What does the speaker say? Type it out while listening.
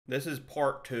This is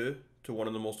part 2 to one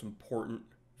of the most important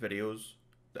videos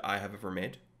that I have ever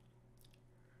made.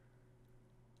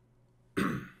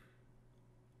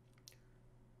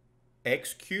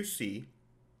 xQc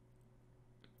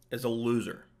is a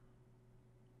loser.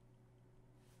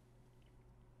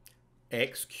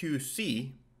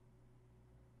 xQc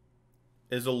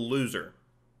is a loser.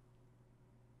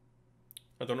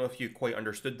 I don't know if you quite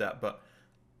understood that, but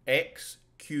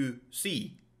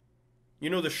xQc, you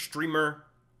know the streamer,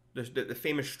 the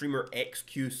famous streamer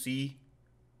xQc?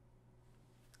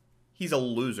 He's a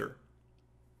loser.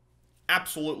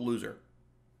 Absolute loser.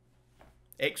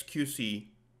 xQc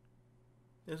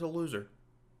is a loser.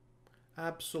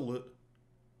 Absolute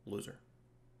loser.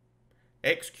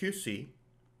 xQc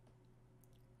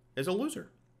is a loser.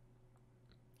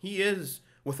 He is,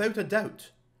 without a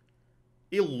doubt,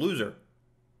 a loser.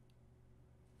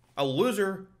 A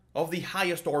loser of the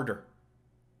highest order.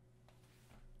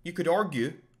 You could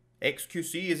argue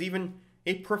xQc is even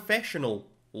a professional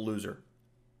loser.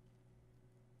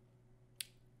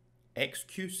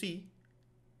 xQc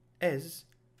is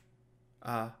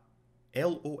a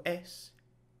L-O-S-E-R.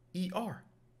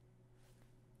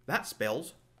 That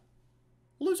spells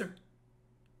loser.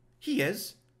 He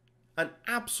is an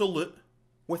absolute,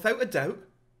 without a doubt,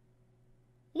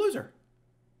 loser.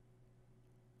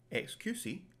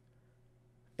 xQc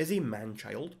is a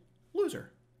man-child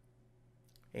loser.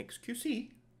 xQc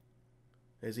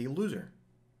is a loser.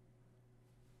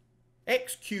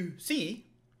 xQc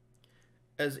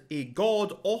is a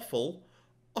god-awful,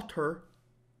 utter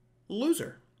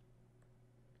loser.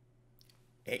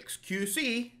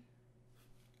 xQc,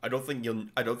 I don't think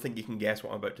you can guess what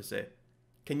I'm about to say.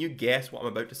 Can you guess what I'm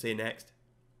about to say next?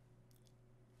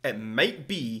 It might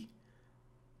be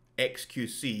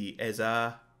xQc is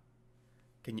a...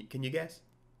 Can you guess?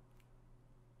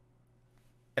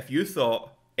 If you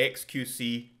thought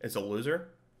xQc is a loser,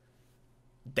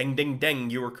 ding ding ding,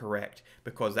 you were correct,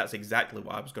 because that's exactly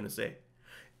what I was going to say.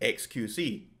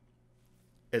 xQc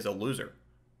is a loser.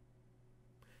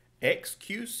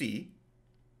 xQc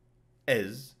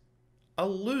is a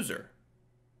loser.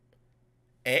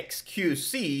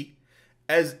 xQc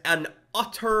is an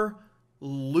utter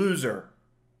loser.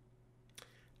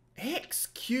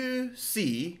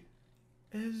 xQc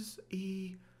is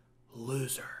a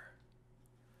loser.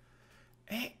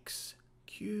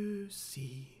 xQc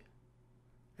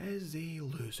is a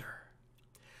loser.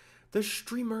 The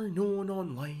streamer known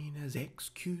online as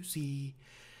xQc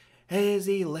is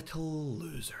a little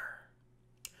loser.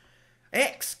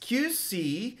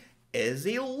 xQc is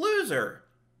a loser.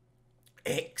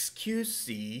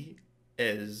 xQc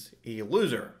is a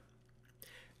loser.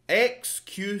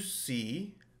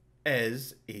 xQc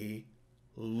is a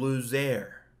loser.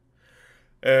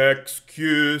 xQc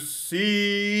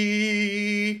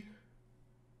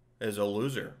is a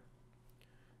loser.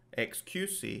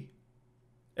 xQc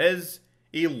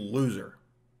is a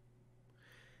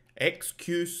loser.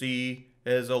 xQc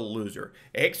is a loser.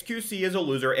 xQc is a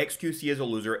loser. xQc is a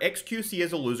loser. xQc is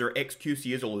a loser.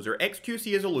 xQc is a loser. xQc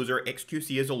is a loser.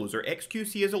 xQc is a loser.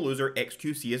 xQc is a loser.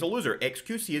 xQc is a loser.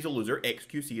 xQc is a loser.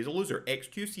 xQc is a loser.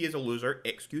 xQc is a loser.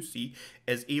 xQc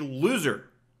is a loser.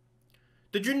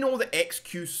 Did you know that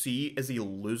xQc is a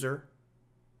loser?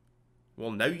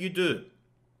 Well, now you do.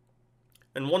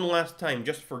 And one last time,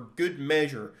 just for good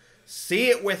measure, say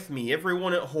it with me,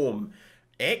 everyone at home.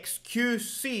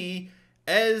 xQc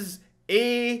is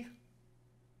a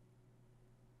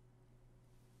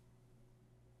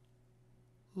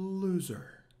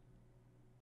loser.